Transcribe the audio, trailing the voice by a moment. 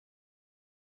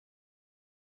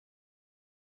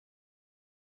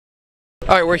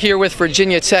All right, we're here with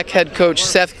Virginia Tech head coach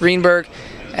Seth Greenberg.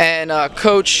 And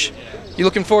Coach, you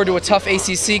looking forward to a tough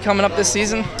ACC coming up this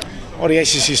season? Well, the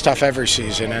ACC is tough every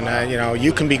season, and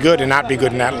you can be good and not be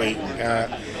good in that league.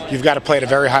 You've got to play at a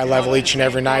very high level each and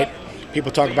every night.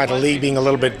 People talk about the league being a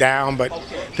little bit down, but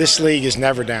this league is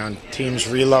never down. Teams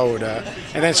reload,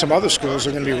 and then some other schools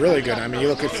are going to be really good. I mean, you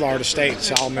look at Florida State,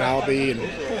 Solomon Albee, and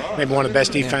maybe one of the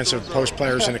best defensive post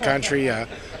players in the country.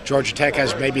 Georgia Tech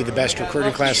has maybe the best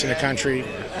recruiting class in the country.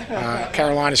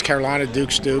 Carolina's Carolina,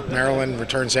 Duke's Duke. Maryland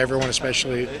returns everyone,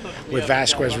 especially with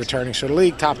Vasquez returning. So the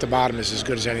league, top to bottom, is as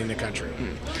good as any in the country.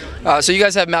 So you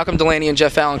guys have Malcolm Delaney and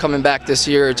Jeff Allen coming back this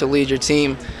year to lead your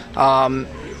team. What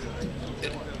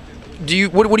do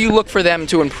you look for them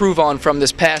to improve on from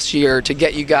this past year to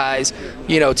get you guys,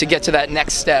 to get to that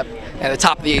next step at the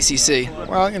top of the ACC?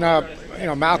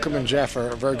 Well, Malcolm and Jeff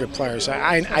are very good players.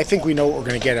 I think we know what we're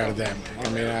going to get out of them. I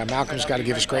mean, Malcolm's got to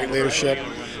give us great leadership.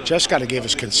 Jeff's got to give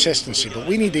us consistency, but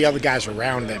we need the other guys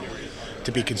around them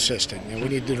to be consistent. We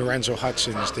need the Lorenzo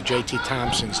Hudsons, the J.T.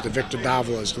 Thompsons, the Victor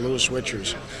Davolas, the Lewis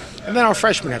Witchers. And then our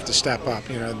freshmen have to step up,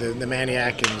 the Manny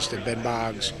Atkins, the Ben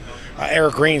Boggs.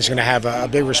 Eric Green's going to have a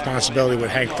big responsibility with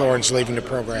Hank Thorne's leaving the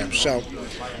program. So,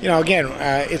 again,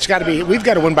 it's got to be, we've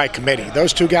got to win by committee.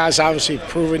 Those two guys obviously have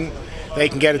proven they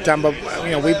can get it done, but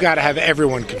we've got to have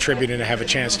everyone contributing to have a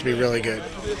chance to be really good.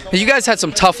 You guys had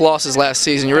some tough losses last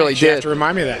season. You really did. You have to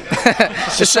remind me of that.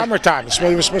 It's the summertime. It's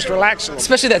when we're supposed to relax a little.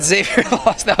 Especially that Xavier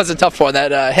loss. That was a tough one.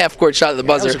 That half-court shot at the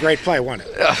buzzer. That was a great play, wasn't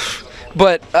it?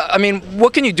 But,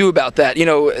 what can you do about that?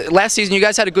 Last season you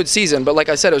guys had a good season, but like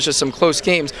I said, it was just some close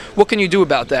games. What can you do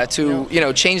about that to,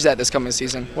 change that this coming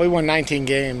season? Well, we won 19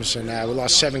 games, and we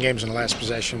lost 7 games in the last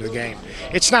possession of the game.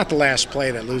 It's not the last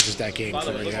play that loses that game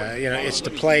for me. It's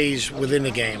the plays within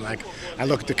the game. Like, I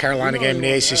look at the Carolina game in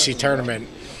the ACC tournament.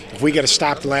 If we get to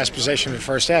stop the last possession in the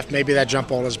first half, maybe that jump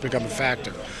ball has become a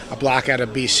factor. A block out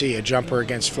of BC, a jumper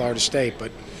against Florida State.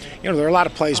 But, there are a lot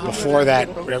of plays before that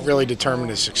really determine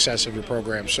the success of your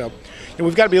program. So,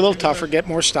 we've got to be a little tougher, get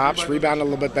more stops, rebound a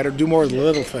little bit better, do more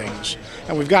little things.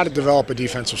 And we've got to develop a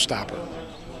defensive stopper.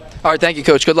 All right, thank you,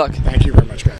 Coach. Good luck. Thank you.